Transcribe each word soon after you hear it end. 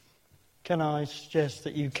Can I suggest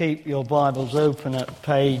that you keep your Bibles open at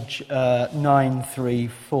page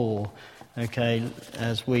 934, okay,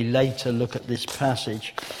 as we later look at this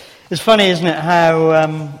passage. It's funny, isn't it,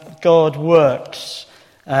 how God works.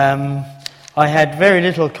 I had very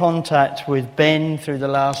little contact with Ben through the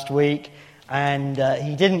last week, and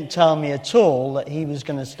he didn't tell me at all that he was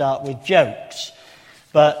going to start with jokes.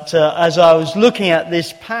 But as I was looking at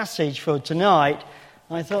this passage for tonight,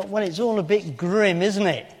 I thought, well, it's all a bit grim, isn't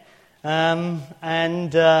it?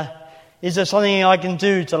 Is there something I can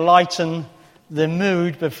do to lighten the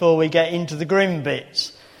mood before we get into the grim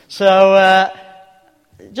bits? So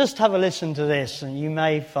just have a listen to this, and you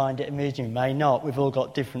may find it amusing, you may not. We've all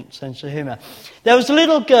got different sense of humour. There was a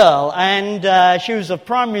little girl, and she was of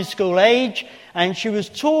primary school age, and she was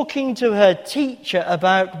talking to her teacher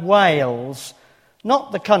about whales,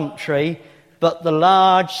 not the country, but the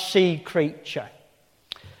large sea creature.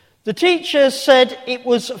 The teacher said it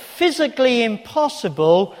was physically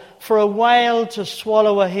impossible for a whale to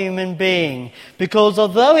swallow a human being because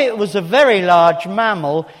although it was a very large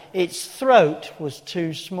mammal, its throat was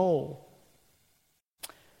too small.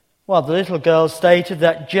 Well, the little girl stated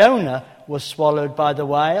that Jonah was swallowed by the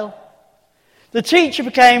whale. The teacher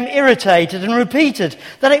became irritated and repeated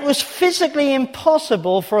that it was physically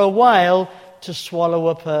impossible for a whale to swallow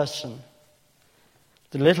a person.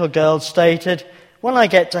 The little girl stated, "When I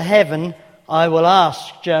get to heaven, I will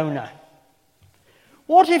ask Jonah."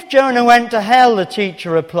 "What if Jonah went to hell?" the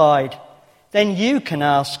teacher replied. "Then you can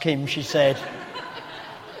ask him," she said.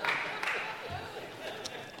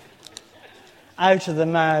 Out of the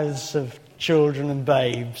mouths of children and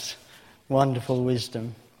babes. Wonderful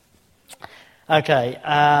wisdom. Okay,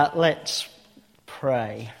 let's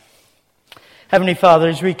pray. Heavenly Father,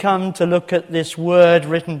 as we come to look at this word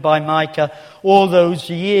written by Micah all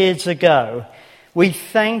those years ago, we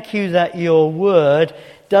thank you that your word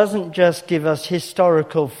doesn't just give us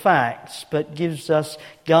historical facts, but gives us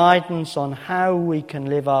guidance on how we can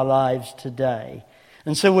live our lives today.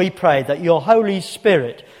 And so we pray that your Holy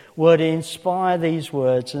Spirit would inspire these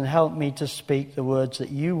words and help me to speak the words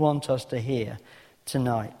that you want us to hear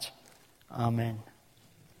tonight. Amen.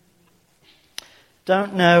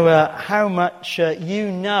 Don't know how much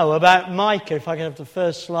you know about Micah. If I could have the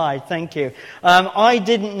first slide, thank you. I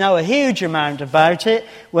didn't know a huge amount about it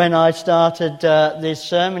when I started this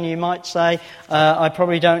sermon. You might say I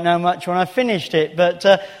probably don't know much when I finished it. But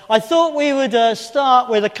I thought we would start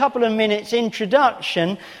with a couple of minutes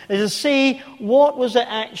introduction to see what was it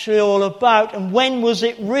actually all about and when was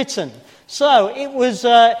it written. So it was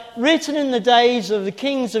written in the days of the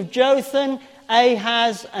kings of Jotham,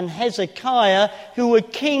 Ahaz and Hezekiah, who were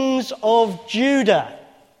kings of Judah.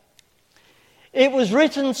 It was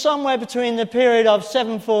written somewhere between the period of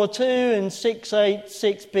 742 and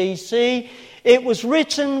 686 BC. It was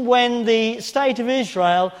written when the state of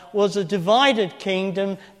Israel was a divided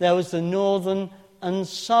kingdom. There was the northern and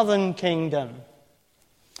southern kingdom.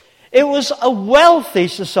 It was a wealthy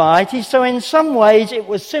society, so in some ways it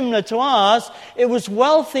was similar to ours. It was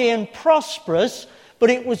wealthy and prosperous, but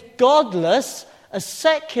it was godless, a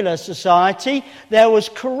secular society. There was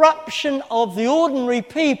corruption of the ordinary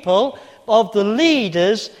people, of the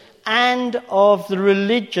leaders, and of the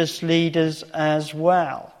religious leaders as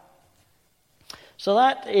well. So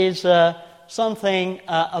that is something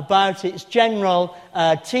about its general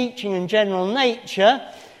teaching and general nature.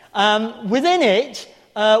 Within it,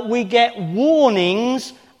 we get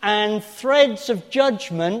warnings and threads of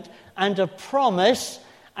judgment and a promise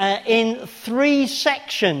in three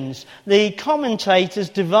sections. The commentators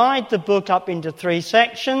divide the book up into three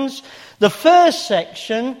sections. The first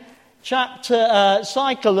section,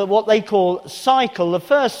 cycle, what they call cycle. The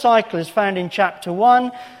first cycle is found in chapter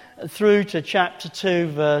 1 through to chapter 2,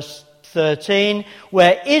 verse 13,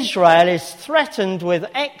 where Israel is threatened with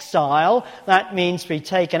exile. That means to be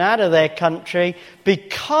taken out of their country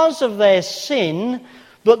because of their sin.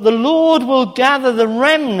 But the Lord will gather the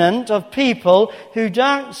remnant of people who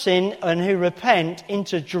don't sin and who repent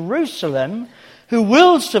into Jerusalem, who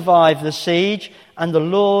will survive the siege, and the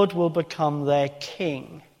Lord will become their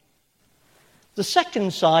king. The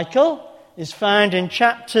second cycle is found in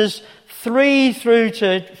chapters 3 through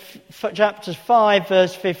to chapter 5,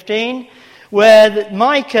 verse 15, where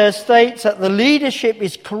Micah states that the leadership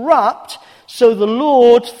is corrupt, so the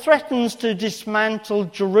Lord threatens to dismantle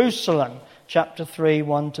Jerusalem. Chapter 3,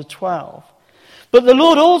 1 to 12. But the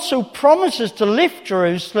Lord also promises to lift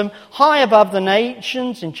Jerusalem high above the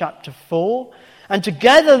nations in chapter 4, and to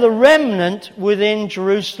gather the remnant within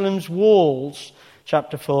Jerusalem's walls.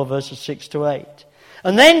 Chapter 4, verses 6 to 8.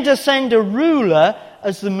 and then to send a ruler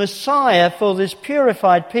as the Messiah for this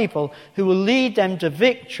purified people who will lead them to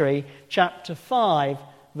victory, chapter 5,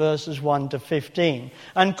 verses 1 to 15.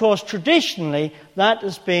 And of course, traditionally, that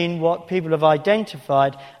has been what people have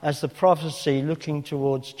identified as the prophecy looking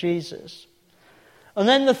towards Jesus. And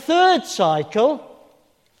then the third cycle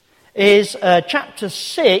is chapter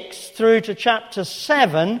 6 through to chapter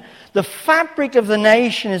 7. The fabric of the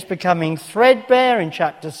nation is becoming threadbare in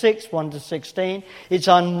chapter 6, 1 to 16. It's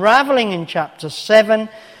unraveling in chapter 7.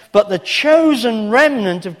 But the chosen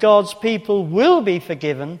remnant of God's people will be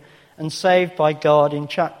forgiven and saved by God in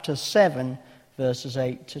chapter 7, verses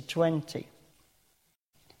 8 to 20.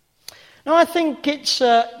 Now, I think it's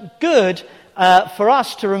good for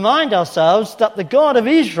us to remind ourselves that the God of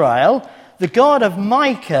Israel, the God of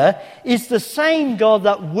Micah, is the same God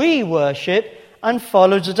that we worship and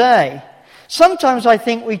follow today. Sometimes I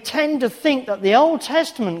think we tend to think that the Old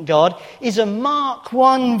Testament God is a Mark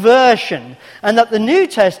 1 version and that the New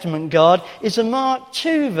Testament God is a Mark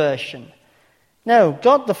 2 version. No,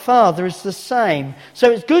 God the Father is the same. So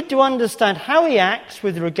it's good to understand how he acts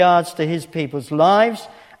with regards to his people's lives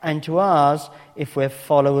and to ours if we're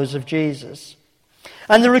followers of Jesus.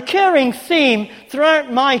 And the recurring theme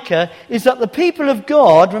throughout Micah is that the people of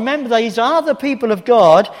God, remember these are the people of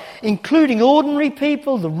God, including ordinary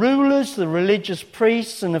people, the rulers, the religious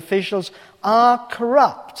priests and officials, are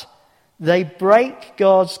corrupt. They break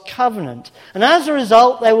God's covenant. And as a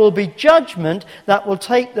result, there will be judgment that will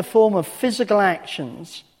take the form of physical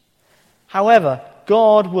actions. However,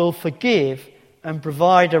 God will forgive and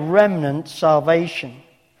provide a remnant salvation.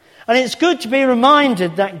 And it's good to be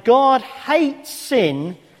reminded that God hates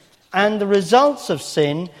sin and the results of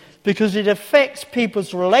sin because it affects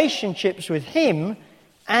people's relationships with him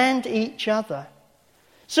and each other.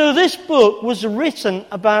 So this book was written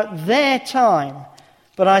about their time.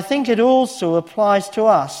 But I think it also applies to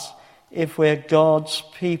us if we're God's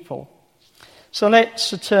people. So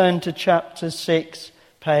let's turn to chapter 6,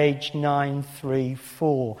 page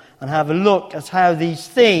 934, and have a look at how these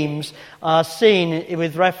themes are seen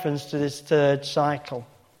with reference to this third cycle.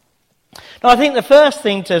 Now, I think the first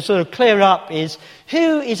thing to sort of clear up is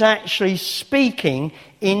who is actually speaking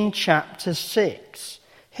in chapter 6.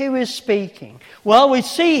 Who is speaking? Well, we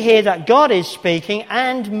see here that God is speaking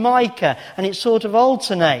and Micah, and it sort of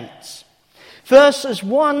alternates. Verses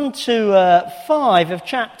 1 to 5 of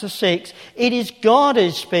chapter 6, it is God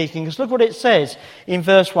is speaking. Because look what it says in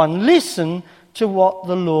verse 1. Listen to what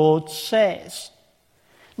the Lord says.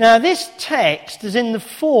 Now, this text is in the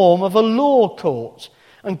form of a law court,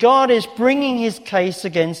 and God is bringing his case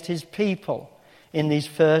against his people in these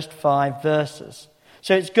first 5 verses.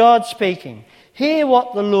 So it's God speaking. Hear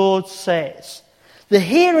what the Lord says. The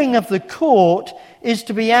hearing of the court is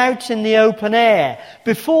to be out in the open air,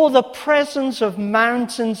 before the presence of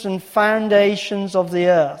mountains and foundations of the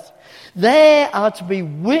earth. There are to be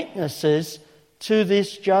witnesses to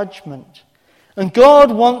this judgment. And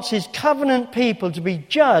God wants his covenant people to be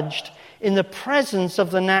judged in the presence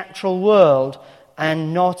of the natural world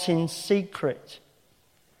and not in secret.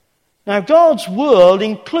 Now, God's world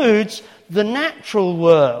includes the natural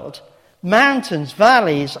world, mountains,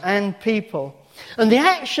 valleys, and people. And the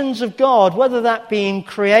actions of God, whether that be in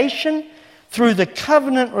creation, through the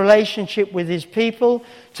covenant relationship with his people,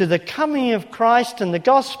 to the coming of Christ and the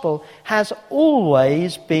gospel, has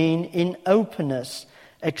always been in openness,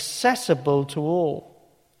 accessible to all.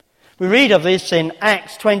 We read of this in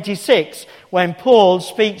Acts 26, when Paul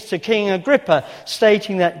speaks to King Agrippa,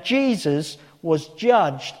 stating that Jesus was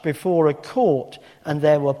judged before a court and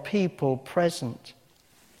there were people present.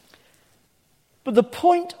 But the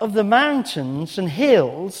point of the mountains and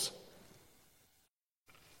hills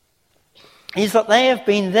is that they have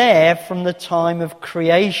been there from the time of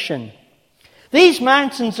creation. These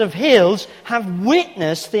mountains and hills have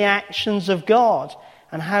witnessed the actions of God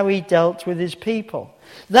and how he dealt with his people.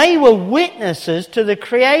 They were witnesses to the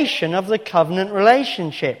creation of the covenant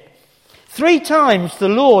relationship. 3 times the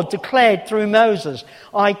Lord declared through Moses,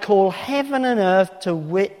 I call heaven and earth to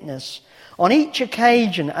witness, on each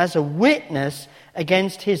occasion as a witness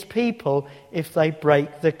against his people if they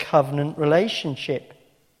break the covenant relationship.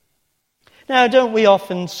 Now, don't we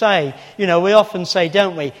often say,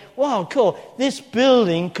 don't we, wow, cool, this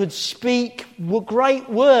building could speak great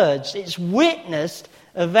words. It's witnessed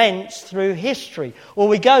events through history. Or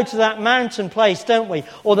we go to that mountain place, don't we?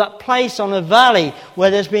 Or that place on a valley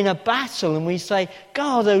where there's been a battle and we say,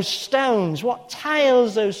 God, those stones, what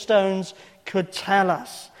tales those stones could tell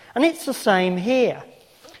us. And it's the same here.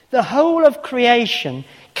 The whole of creation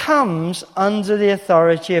comes under the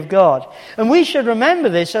authority of God. And we should remember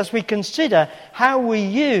this as we consider how we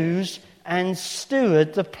use and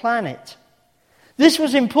steward the planet. This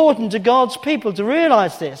was important to God's people to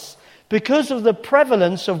realize this because of the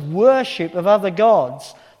prevalence of worship of other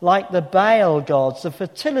gods, like the Baal gods, the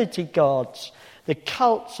fertility gods, the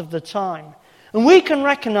cults of the time. And we can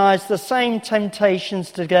recognize the same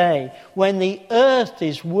temptations today when the earth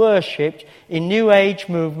is worshipped in New Age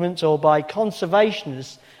movements or by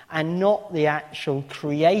conservationists and not the actual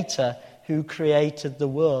creator who created the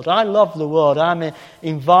world. I love the world. I'm an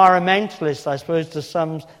environmentalist, I suppose, to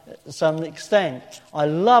some extent. I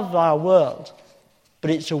love our world,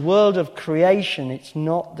 but it's a world of creation. It's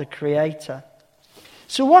not the creator.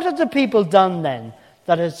 So what have the people done then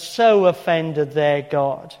that has so offended their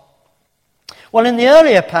God? Well, in the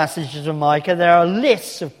earlier passages of Micah, there are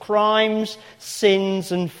lists of crimes,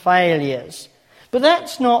 sins, and failures. But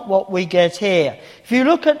that's not what we get here. If you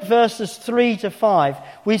look at verses 3 to 5,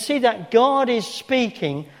 we see that God is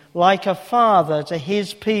speaking like a father to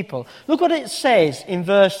his people. Look what it says in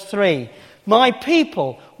verse 3. My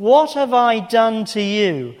people, what have I done to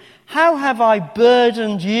you? How have I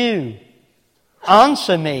burdened you?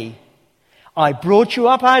 Answer me. I brought you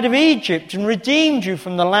up out of Egypt and redeemed you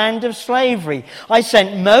from the land of slavery. I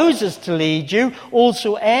sent Moses to lead you,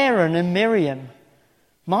 also Aaron and Miriam.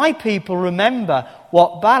 My people remember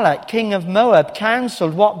what Balak, king of Moab,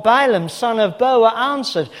 counseled, what Balaam, son of Beor,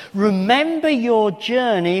 answered. Remember your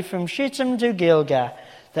journey from Shittim to Gilgal,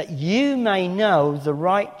 that you may know the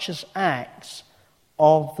righteous acts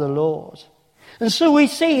of the Lord. And so we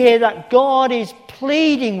see here that God is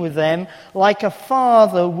pleading with them like a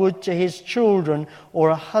father would to his children or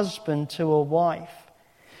a husband to a wife.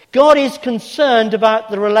 God is concerned about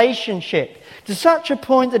the relationship to such a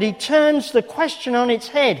point that he turns the question on its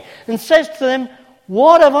head and says to them,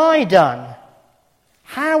 what have I done?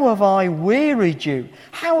 How have I wearied you?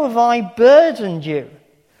 How have I burdened you?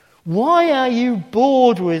 Why are you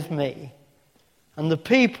bored with me? And the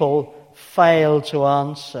people fail to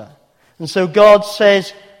answer. And so God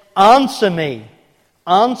says, answer me,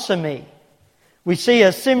 answer me. We see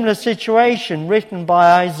a similar situation written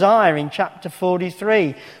by Isaiah in chapter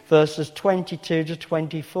 43, verses 22 to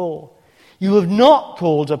 24. You have not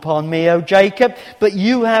called upon me, O Jacob, but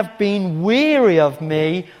you have been weary of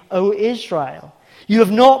me, O Israel. You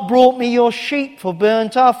have not brought me your sheep for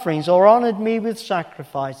burnt offerings or honored me with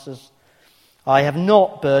sacrifices. I have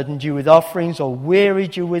not burdened you with offerings or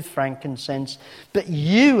wearied you with frankincense, but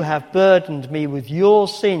you have burdened me with your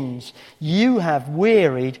sins. You have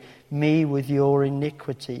wearied me with your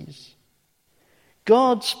iniquities.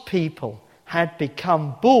 God's people had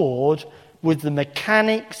become bored with the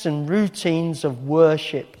mechanics and routines of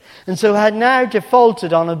worship, and so had now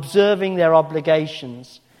defaulted on observing their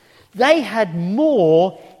obligations. They had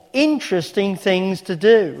more interesting things to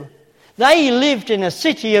do. They lived in a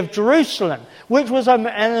city of Jerusalem, which was an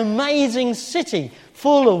amazing city,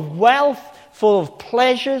 full of wealth, full of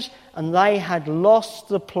pleasures, and they had lost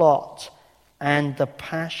the plot and the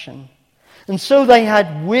passion. And so they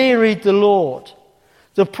had wearied the Lord.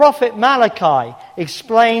 The prophet Malachi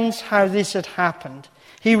explains how this had happened.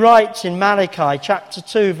 He writes in Malachi chapter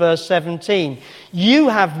 2, verse 17, you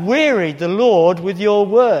have wearied the Lord with your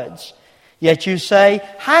words. Yet you say,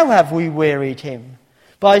 how have we wearied him?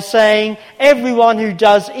 By saying, everyone who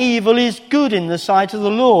does evil is good in the sight of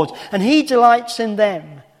the Lord, and he delights in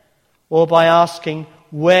them. Or by asking,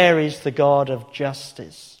 where is the God of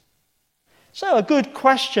justice? So a good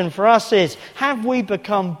question for us is, have we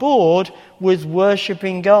become bored with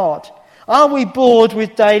worshipping God? Are we bored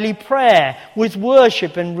with daily prayer, with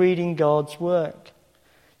worship and reading God's work?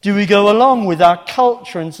 Do we go along with our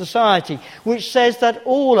culture and society, which says that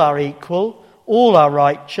all are equal, all are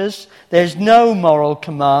righteous, there's no moral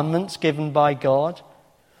commandments given by God?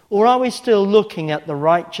 Or are we still looking at the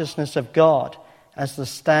righteousness of God as the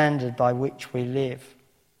standard by which we live?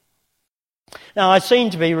 Now, I seem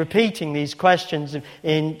to be repeating these questions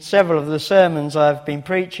in several of the sermons I've been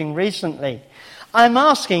preaching recently. I'm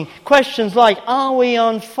asking questions like, are we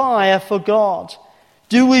on fire for God?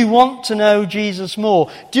 Do we want to know Jesus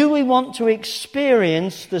more? Do we want to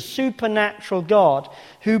experience the supernatural God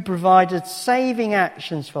who provided saving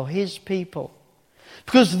actions for his people?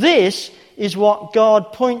 Because this is what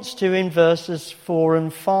God points to in verses 4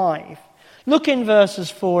 and 5. Look in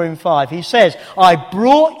verses 4 and 5. He says, I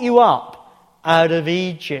brought you up out of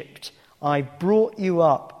Egypt. I brought you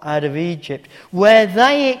up out of Egypt, where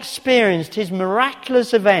they experienced his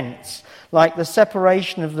miraculous events, like the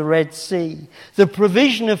separation of the Red Sea, the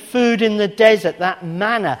provision of food in the desert, that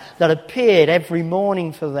manna that appeared every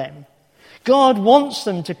morning for them. God wants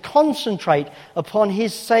them to concentrate upon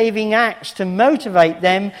his saving acts, to motivate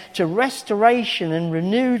them to restoration and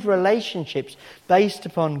renewed relationships based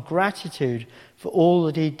upon gratitude for all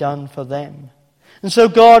that he'd done for them. And so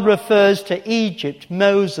God refers to Egypt,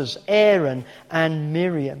 Moses, Aaron, and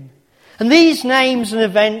Miriam. And these names and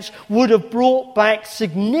events would have brought back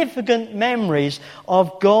significant memories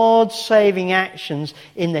of God's saving actions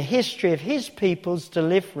in the history of his people's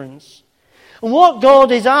deliverance. And what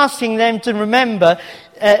God is asking them to remember,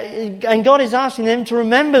 and God is asking them to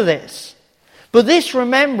remember this. But this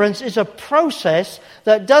remembrance is a process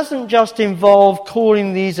that doesn't just involve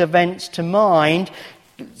calling these events to mind,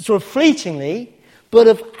 sort of fleetingly, but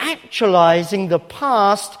of actualizing the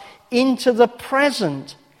past into the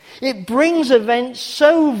present. It brings events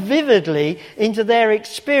so vividly into their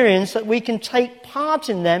experience that we can take part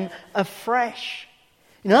in them afresh.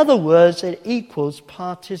 In other words, it equals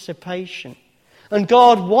participation. And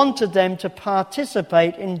God wanted them to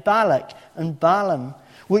participate in Balak and Balaam,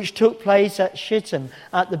 which took place at Shittim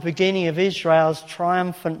at the beginning of Israel's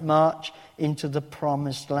triumphant march into the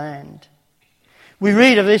Promised Land. We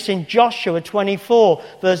read of this in Joshua 24,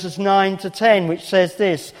 verses 9 to 10, which says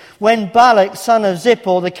this: When Balak, son of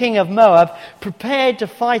Zippor, the king of Moab, prepared to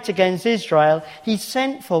fight against Israel, he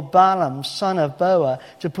sent for Balaam, son of Beor,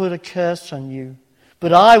 to put a curse on you.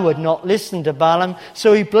 But I would not listen to Balaam,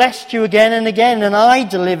 so he blessed you again and again, and I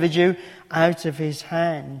delivered you out of his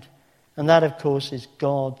hand. And that, of course, is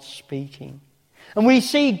God speaking. And we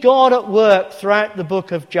see God at work throughout the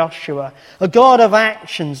book of Joshua, a God of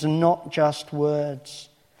actions and not just words.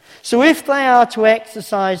 So if they are to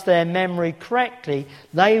exercise their memory correctly,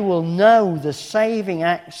 they will know the saving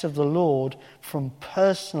acts of the Lord from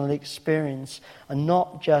personal experience and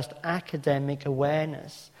not just academic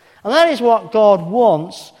awareness. And that is what God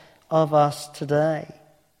wants of us today.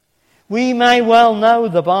 We may well know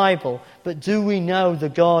the Bible, but do we know the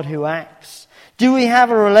God who acts? Do we have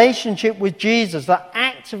a relationship with Jesus that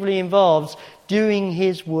actively involves doing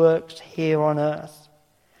his works here on earth?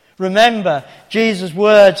 Remember Jesus'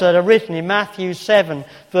 words that are written in Matthew 7,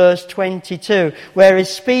 verse 22, where he's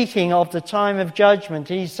speaking of the time of judgment.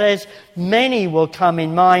 He says, "Many will come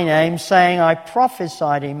in my name, saying, 'I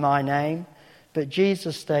prophesied in my name.' But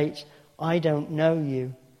Jesus states, 'I don't know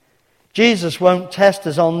you.'" Jesus won't test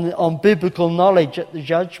us on biblical knowledge at the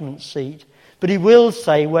judgment seat, but he will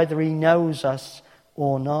say whether he knows us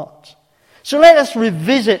or not. So let us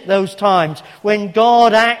revisit those times when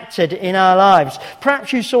God acted in our lives.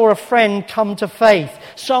 Perhaps you saw a friend come to faith,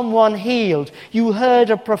 someone healed. You heard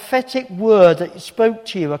a prophetic word that spoke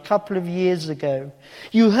to you a couple of years ago.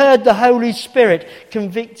 You heard the Holy Spirit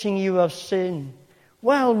convicting you of sin.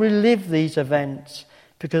 Well, relive these events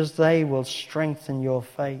because they will strengthen your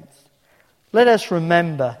faith. Let us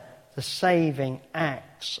remember the saving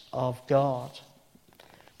acts of God.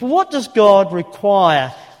 But what does God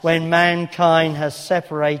require when mankind has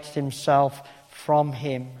separated himself from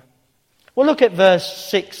him? Well, look at verse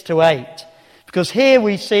 6 to 8. Because here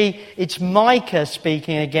we see it's Micah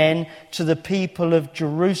speaking again to the people of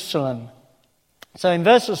Jerusalem. So in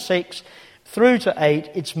verses 6 through to 8,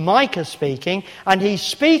 it's Micah speaking, and he's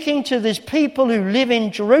speaking to these people who live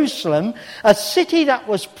in Jerusalem, a city that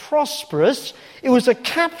was prosperous. It was a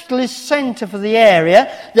capitalist centre for the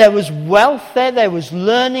area. There was wealth there was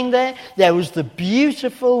learning there was the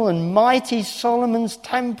beautiful and mighty Solomon's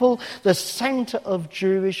temple, the centre of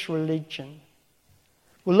Jewish religion.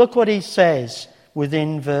 Well, look what he says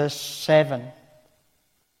within verse 7.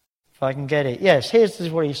 If I can get it. Yes, here's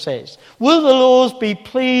what he says. "Will the Lord be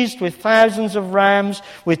pleased with thousands of rams,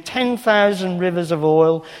 with 10,000 rivers of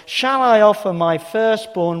oil? Shall I offer my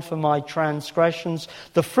firstborn for my transgressions,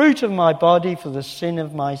 the fruit of my body for the sin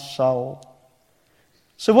of my soul?"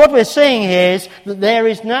 So what we're seeing here is that there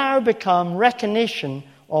is now become recognition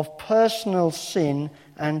of personal sin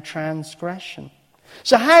and transgression.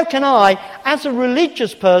 So how can I, as a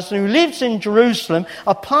religious person who lives in Jerusalem,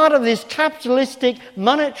 a part of this capitalistic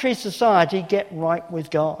monetary society, get right with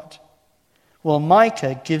God? Well,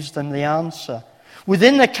 Micah gives them the answer.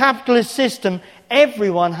 Within the capitalist system,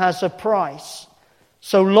 everyone has a price.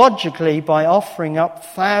 So logically, by offering up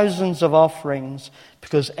thousands of offerings,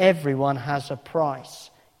 because everyone has a price,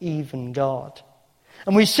 even God.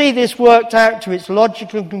 And we see this worked out to its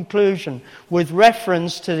logical conclusion with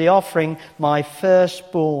reference to the offering, "my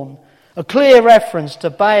firstborn," a clear reference to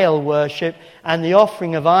Baal worship and the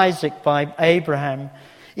offering of Isaac by Abraham,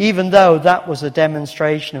 even though that was a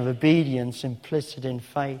demonstration of obedience implicit in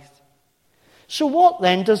faith. So what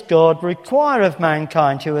then does God require of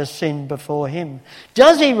mankind who has sinned before him?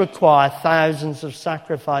 Does he require thousands of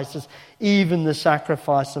sacrifices, even the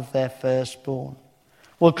sacrifice of their firstborn?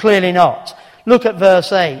 Well, clearly not. Look at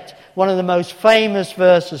verse 8, one of the most famous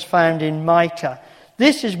verses found in Micah.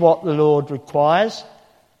 This is what the Lord requires.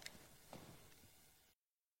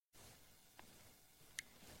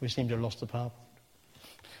 We seem to have lost the PowerPoint.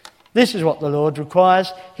 This is what the Lord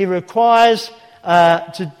requires. He requires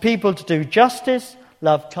to people to do justice,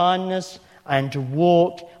 love kindness, and to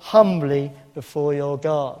walk humbly before your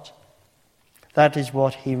God. That is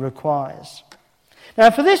what he requires. Now,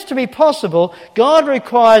 for this to be possible, God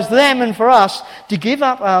requires them and for us to give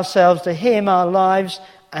up ourselves to him, our lives,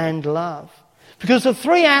 and love. Because the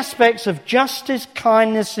three aspects of justice,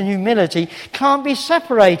 kindness, and humility can't be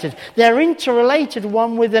separated. They're interrelated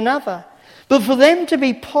one with another. But for them to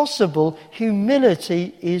be possible,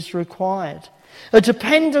 humility is required. A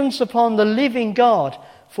dependence upon the living God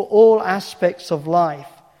for all aspects of life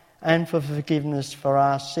and for forgiveness for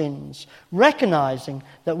our sins. Recognizing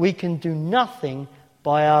that we can do nothing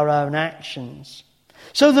by our own actions.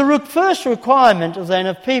 So the first requirement then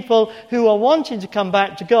of people who are wanting to come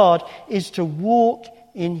back to God is to walk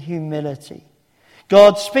in humility.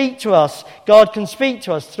 God can speak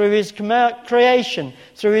to us through his creation,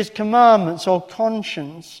 through his commandments or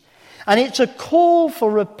conscience. And it's a call for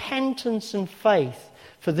repentance and faith,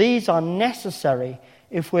 for these are necessary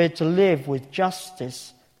if we're to live with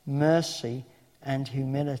justice, mercy, and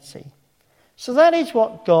humility. So that is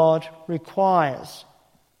what God requires.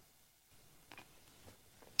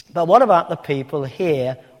 But what about the people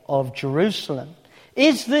here of Jerusalem?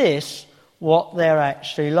 Is this what they're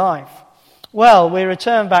actually like? Well, we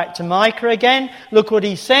return back to Micah again. Look what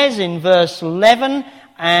he says in verse 11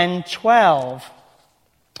 and 12.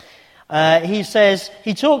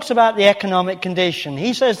 He talks about the economic condition.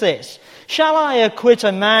 He says this: "Shall I acquit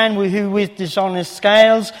a man who with dishonest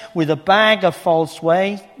scales, with a bag of false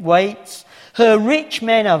weights? Her rich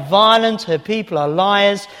men are violent, her people are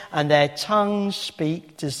liars, and their tongues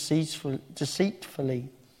speak deceitfully."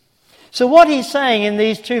 So what he's saying in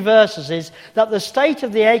these two verses is that the state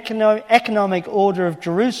of the economic order of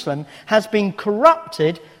Jerusalem has been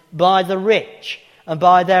corrupted by the rich, and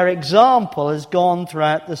by their example has gone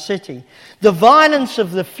throughout the city. The violence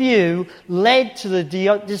of the few led to the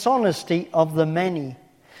dishonesty of the many.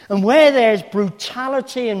 And where there's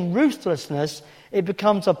brutality and ruthlessness, it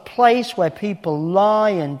becomes a place where people lie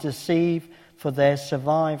and deceive for their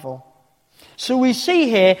survival. So we see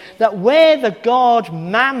here that where the god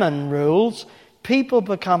Mammon rules, people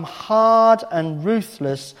become hard and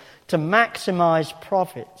ruthless to maximize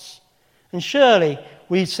profits. And surely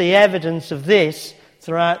we see evidence of this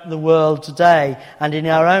throughout the world today and in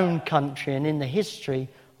our own country and in the history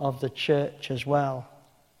of the church as well.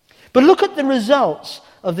 But look at the results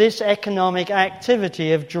of this economic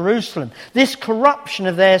activity of Jerusalem, this corruption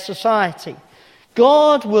of their society.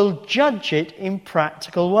 God will judge it in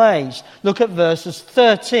practical ways. Look at verses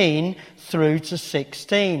 13 through to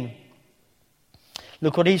 16.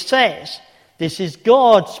 Look what he says. This is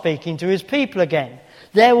God speaking to his people again.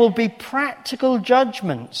 There will be practical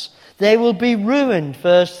judgments. They will be ruined,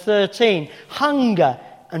 verse 13, hunger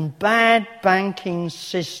and bad banking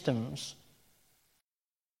systems.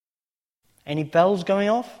 Any bells going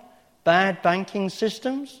off? Bad banking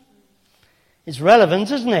systems? It's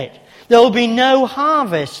relevant, isn't it? There will be no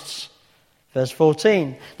harvests. Verse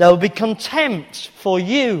 14. There will be contempt for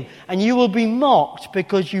you, and you will be mocked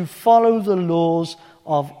because you follow the laws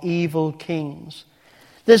of evil kings.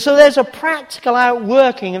 So there's a practical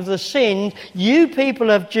outworking of the sin you people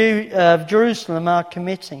of Jerusalem are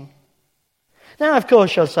committing. Now, of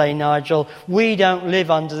course, you'll say, Nigel, we don't live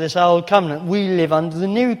under this old covenant. We live under the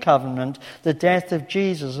new covenant, the death of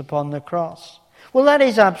Jesus upon the cross. Well, that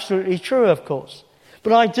is absolutely true, of course.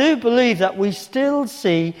 But I do believe that we still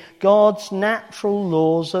see God's natural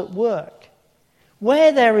laws at work.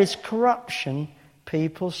 Where there is corruption,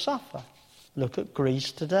 people suffer. Look at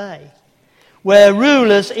Greece today. Where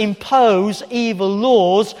rulers impose evil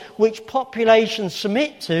laws which populations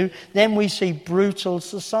submit to, then we see brutal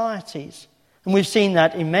societies. And we've seen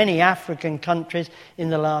that in many African countries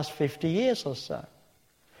in the last 50 years or so.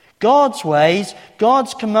 God's ways,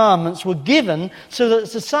 God's commandments were given so that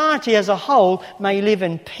society as a whole may live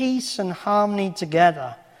in peace and harmony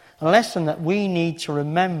together. A lesson that we need to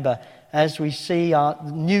remember as we see our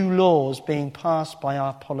new laws being passed by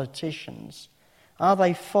our politicians. Are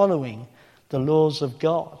they following the laws of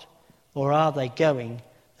God, or are they going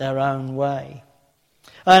their own way?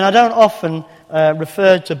 And I don't often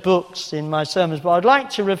refer to books in my sermons, but I'd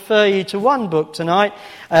like to refer you to one book tonight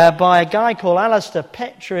by a guy called Alistair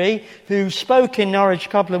Petrie, who spoke in Norwich a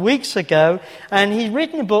couple of weeks ago, and he's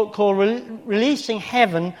written a book called Releasing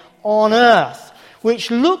Heaven on Earth,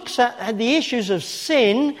 which looks at the issues of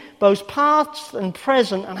sin, both past and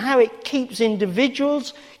present, and how it keeps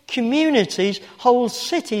individuals, communities, whole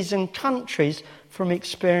cities and countries from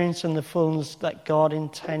experiencing the fullness that God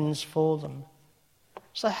intends for them.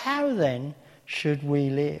 So how then should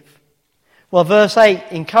we live? Well, verse 8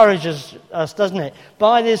 encourages us, doesn't it,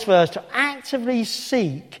 by this verse to actively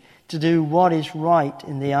seek to do what is right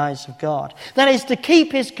in the eyes of God. That is, to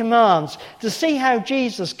keep his commands, to see how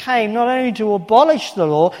Jesus came not only to abolish the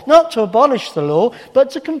law, not to abolish the law,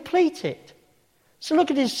 but to complete it. So look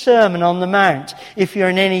at his Sermon on the Mount if you're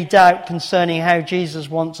in any doubt concerning how Jesus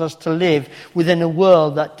wants us to live within a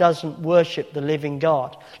world that doesn't worship the living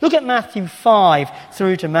God. Look at Matthew 5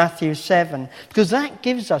 through to Matthew 7, because that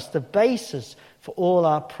gives us the basis for all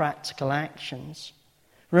our practical actions.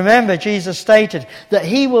 Remember, Jesus stated that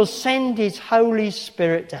he will send his Holy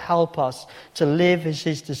Spirit to help us to live as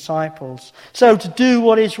his disciples. So to do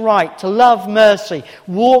what is right, to love mercy,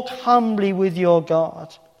 walk humbly with your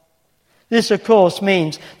God. This, of course,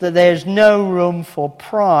 means that there's no room for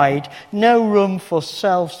pride, no room for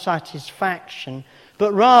self-satisfaction,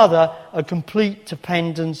 but rather a complete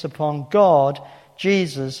dependence upon God,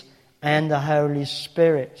 Jesus, and the Holy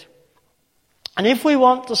Spirit. And if we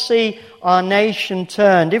want to see our nation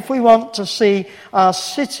turned, if we want to see our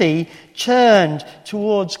city turned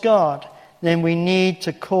towards God, then we need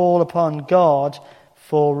to call upon God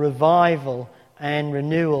for revival and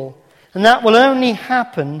renewal. And that will only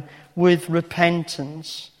happen with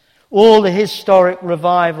repentance. All the historic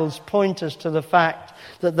revivals point us to the fact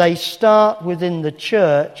that they start within the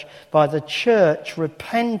church by the church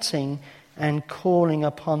repenting and calling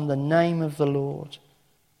upon the name of the Lord.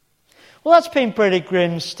 Well, that's been pretty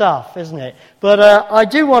grim stuff, isn't it? But I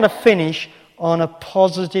do want to finish on a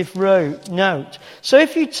positive note. So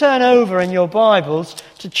if you turn over in your Bibles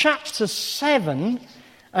to chapter 7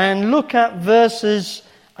 and look at verses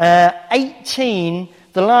 18,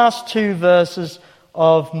 the last two verses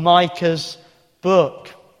of Micah's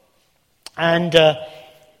book. And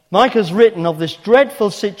Micah's written of this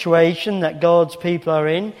dreadful situation that God's people are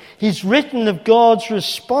in. He's written of God's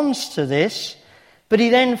response to this. But he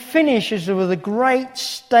then finishes with a great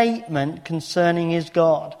statement concerning his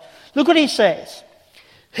God. Look what he says.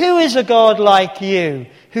 Who is a God like you,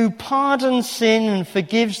 who pardons sin and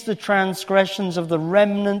forgives the transgressions of the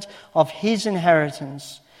remnant of his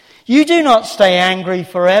inheritance? You do not stay angry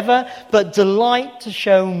forever, but delight to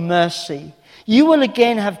show mercy. You will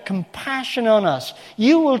again have compassion on us.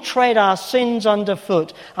 You will tread our sins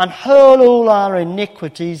underfoot and hurl all our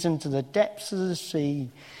iniquities into the depths of the sea.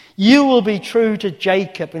 You will be true to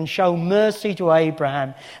Jacob and show mercy to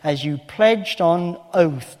Abraham, as you pledged on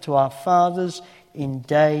oath to our fathers in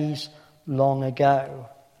days long ago.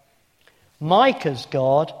 Micah's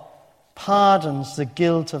God pardons the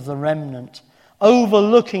guilt of the remnant,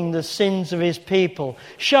 overlooking the sins of his people,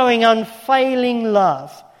 showing unfailing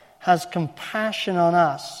love, has compassion on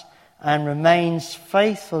us, and remains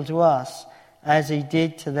faithful to us as he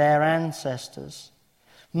did to their ancestors.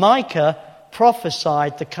 Micah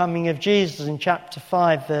prophesied the coming of Jesus in chapter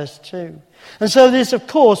 5 verse 2. And so this of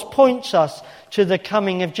course points us to the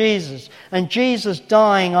coming of Jesus and Jesus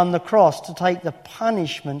dying on the cross to take the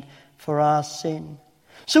punishment for our sin.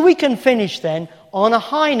 So we can finish then on a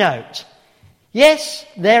high note. Yes,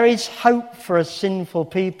 there is hope for a sinful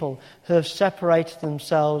people who have separated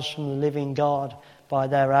themselves from the living God by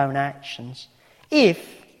their own actions, if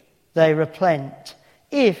they repent,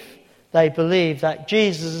 if they believe that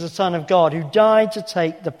Jesus is the Son of God who died to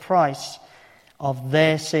take the price of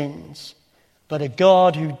their sins, but a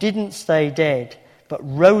God who didn't stay dead but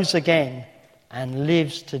rose again and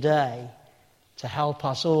lives today to help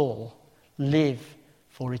us all live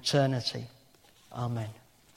for eternity. Amen.